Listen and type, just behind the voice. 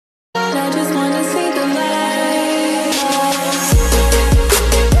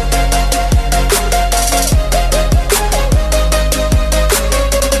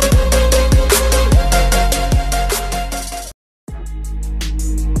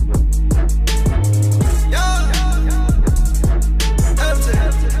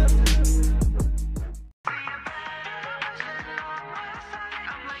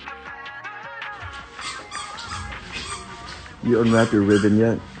You unwrap your ribbon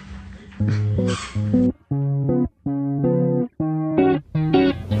yet?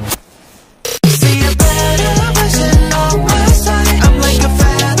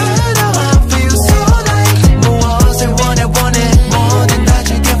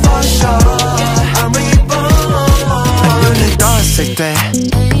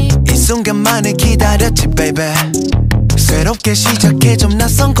 이 순간만을 기다렸지 baby 새롭게 시작해 좀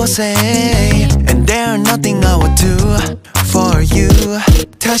낯선 곳에 And there's nothing I would do for you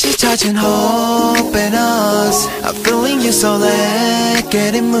다시 찾은 hope in us I'm feeling you so let's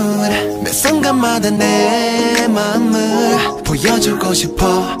get in mood 매 순간마다 내 마음을 보여주고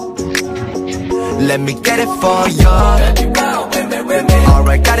싶어 Let me get it for you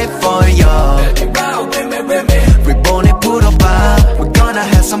Alright got it for you ribbon을 풀어봐 We're gonna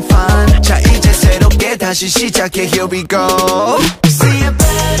have some fun 자 이제 새롭게 다시 시작해 Here we go See a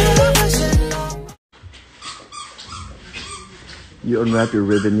better version of You unwrap your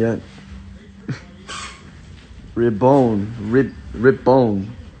ribbon yet? riBBon, riBBon.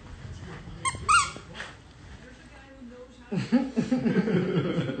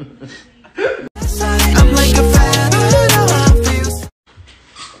 I'm like a feather I feel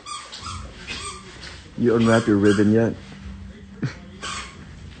You unwrap your ribbon yet?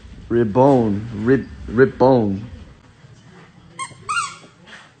 riBBon, riBBon.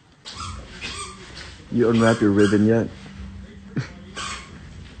 You unwrap your ribbon yet?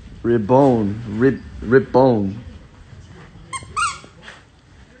 riBBon, riBBon.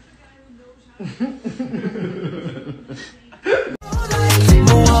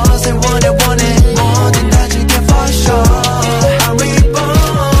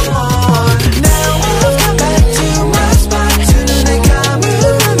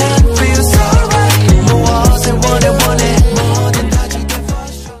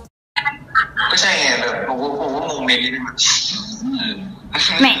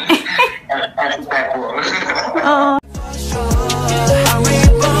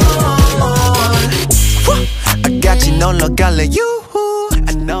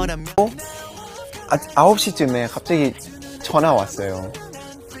 아, 9시쯤에 갑자기 전화 왔어요.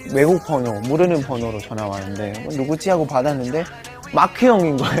 외국 번호, 모르는 번호로 전화 왔는데 누구지 하고 받았는데 마크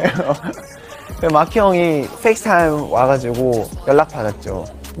형인 거예요. 마크 형이 페이스타임 와가지고 연락 받았죠.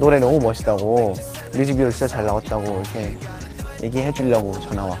 노래 너무 멋있다고, 뮤직비디오 진짜 잘 나왔다고 이렇게 얘기해 주려고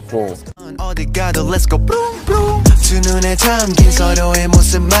전화 왔고. 어디 가도 let's go boom 두 눈에 담긴 서로의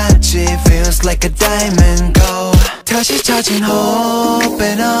모습 마치 feels like a diamond glow 다시 찾은 hope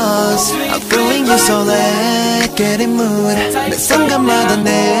in us I'm feeling you so let's get in mood 매 순간마다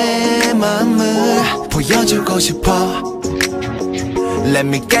내 마음을 보여주고 싶어 Let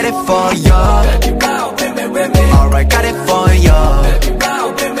me get it for you Alright got it for you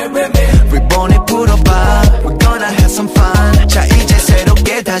ribbon을 풀어봐 We're gonna have some fun 자 이제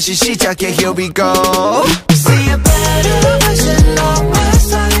새롭게 다시 시작해 Here we go See a better version of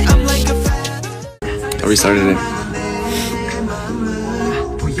myself I'm like a feather I restarted it.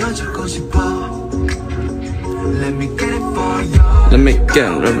 보여주고 싶어 Let me get it for you Let me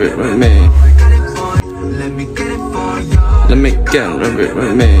get it with me. Let me get it for you Let me get it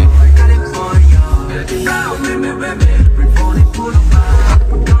with me. ribbon을 풀어봐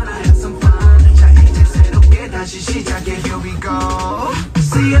We're gonna have some fun 자 이제 새롭게 다시 시작해 Here we go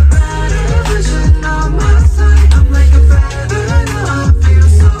See a better version of myself I'm like a feather now I feel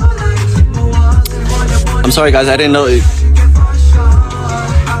so light I'm sorry guys, I didn't know it.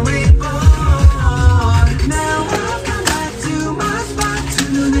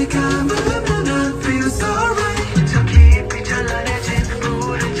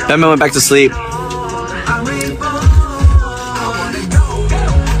 Batman went back to sleep.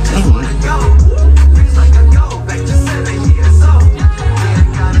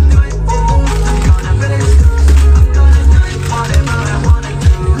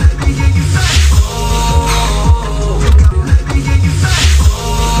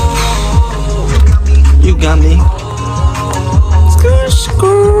 You got me.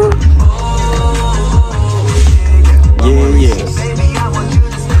 Yeah, yeah.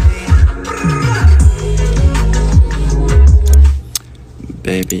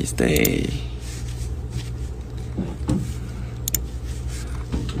 Baby, stay.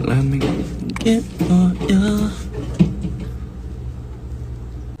 Let me get for you.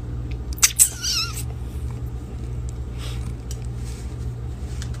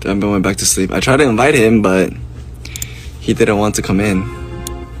 Dumbo went back to sleep. I tried to invite him, but he didn't want to come in.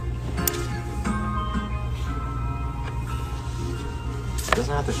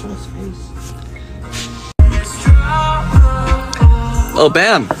 Doesn't have to show his face. Oh,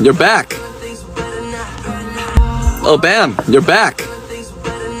 Bam, you're back. Oh, Bam, you're back.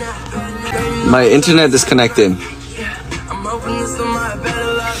 My internet disconnected.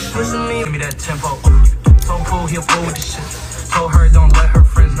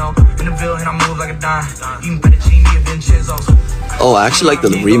 Oh, I actually like the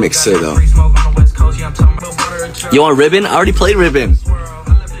remix here though. You want ribbon? I already played ribbon.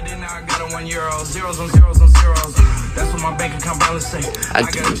 I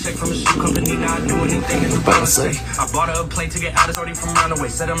gotta check from the shoe company, not do anything in the balance. I bought her a plane ticket out of 30 from Runaway.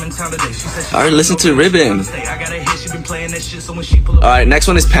 Said I'm in town today. She said she alright, listen to ribbon. Alright, next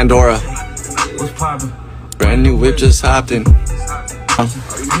one is Pandora. Brand new whip just hopped in.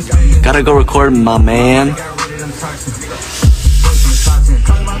 Gotta go record my man.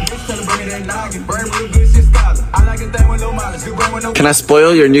 Can I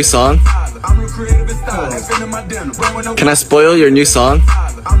spoil your new song? Can I spoil your new song?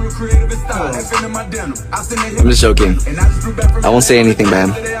 I'm just joking. I won't say anything,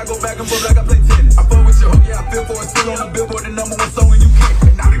 man.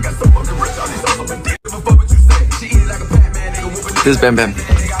 This is Bam Bam.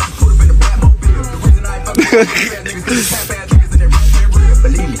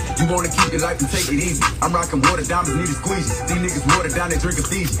 You wanna keep your life and take it easy. I'm rocking water, diamonds need a squeeze. These niggas water down, they drink a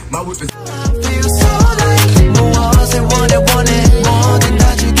Fiji. My whip is feel so like was it what I wanted more than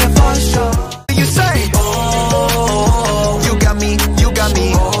that you get for sure. You say, oh, you got me, you got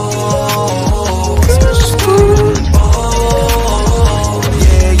me. Oh,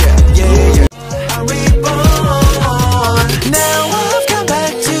 yeah, yeah, yeah, yeah. I'm reborn. Now I've come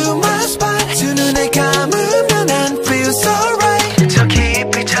back to my spot. 두 눈을 감으면 난 feel so right. 저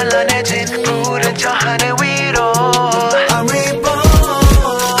깊이 찬란해진 푸른 저 하늘 위로. I'm reborn.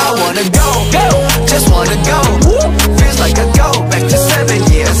 I wanna go, go, just wanna go. Feels like I go back to 7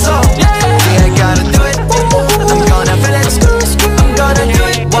 years old. Yeah, I gotta do it. I'm gonna feel it. I'm gonna do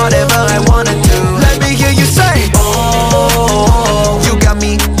it. Whatever I wanna do. Let me hear you say, oh, you got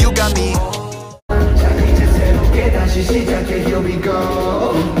me, you got me. Here we go.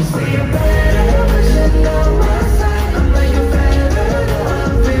 See a better version of myself. I'm like a better. I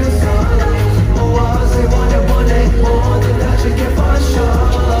feel so like was it what I wanted more than that you get for sure.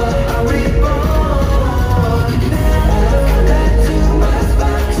 I'm reborn. Now I've come back to my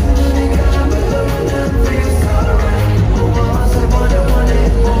spot. Think I'm alone and feel so right. Was it what I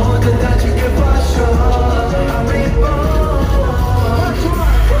wanted more than that you get for sure. I'm reborn.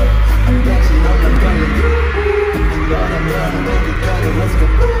 I'm catching up, I'm gonna do. I'm running, make it better, let's go.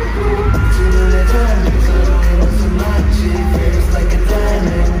 두 눈에 담긴 서로의 웃음 마치 feels like a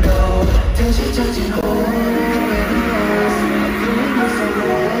diamond gold. 다시 찾은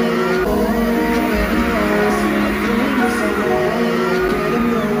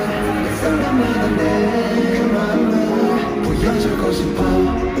보여주고 싶어.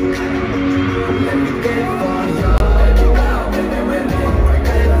 Let me get for you.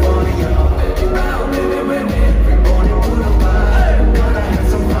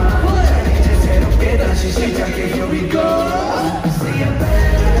 Here we go. See a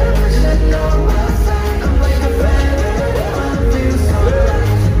better version of myself. I'm like a better. I feel so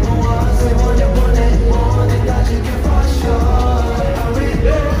right. Was it what I wanted more than that you get for sure. I'm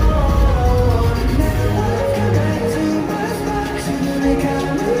reborn. Now I've come back to my spot. 두 눈을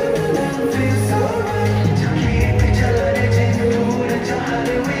감으면 난 feel so right. 저 깊이 찬란해진 푸른 저 하늘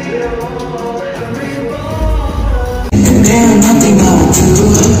위로. I'm reborn. There's nothing I would do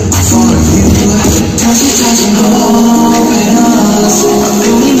for you. 다시 찾은 home.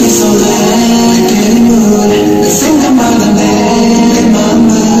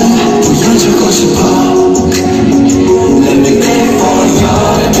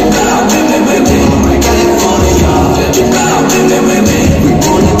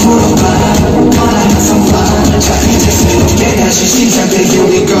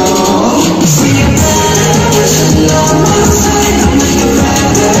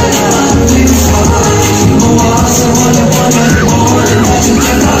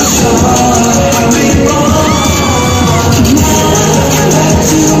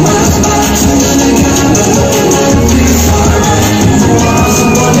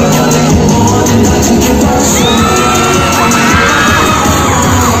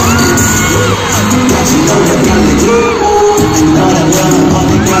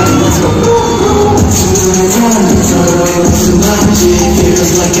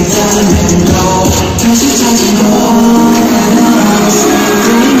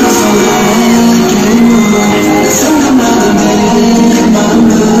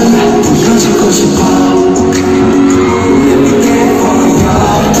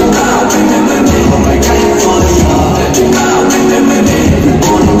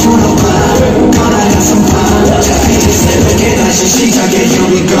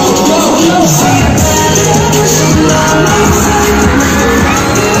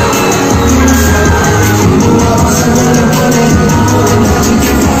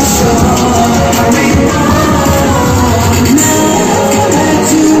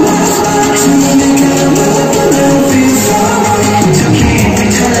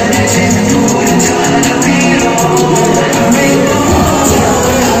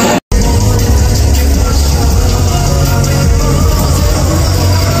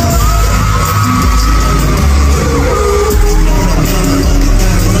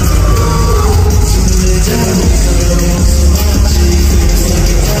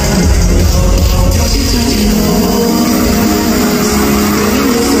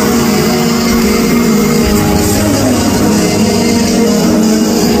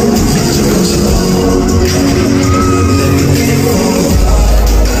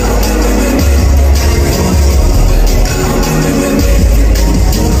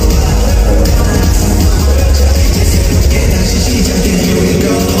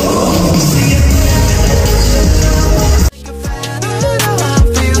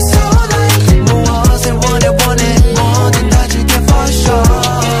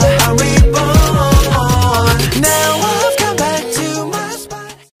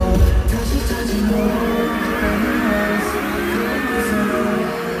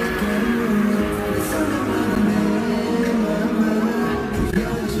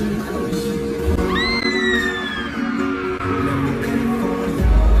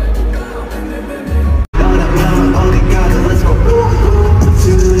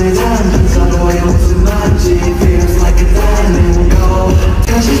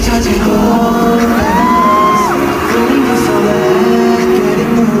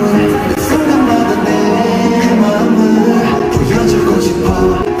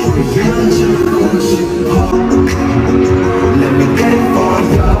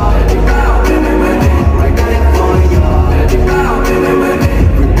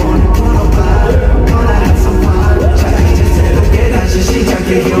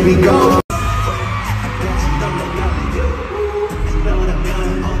 here we go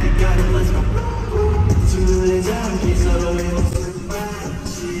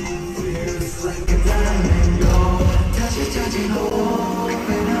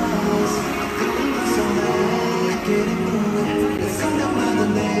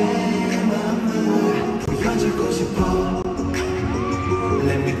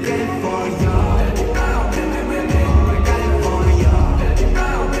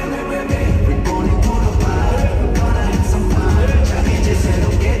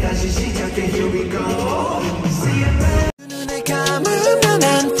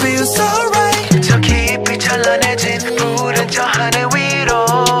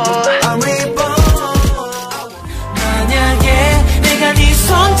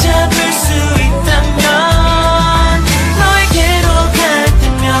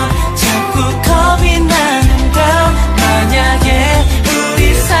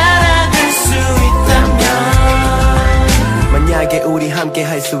함께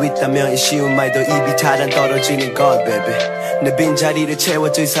할 수 있다면 이 쉬운 말도 입이 잘 안 떨어지는 것 baby 내 빈자리를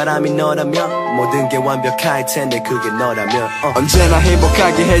채워줄 사람이 너라면 모든 게 완벽할 텐데 그게 너라면 언제나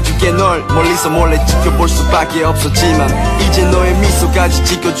행복하게 해줄게 널 멀리서 몰래 지켜볼 수밖에 없었지만 이제 너의 미소까지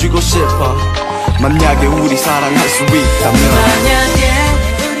지켜주고 싶어 만약에 우리 사랑할 수 있다면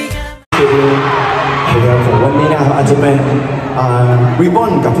ผมวันนี้นะครับอาจจะเป็น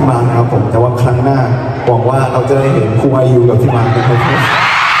riBBon กับพี่มาร์คนะครับผมแต่ว่าครั้งหน้าหวังว่าเราจะได้เห็นครูอายุกับพี่มาร์คนะครับ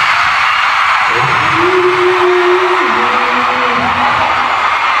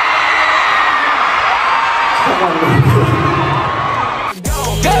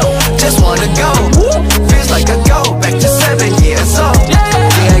Just wanna go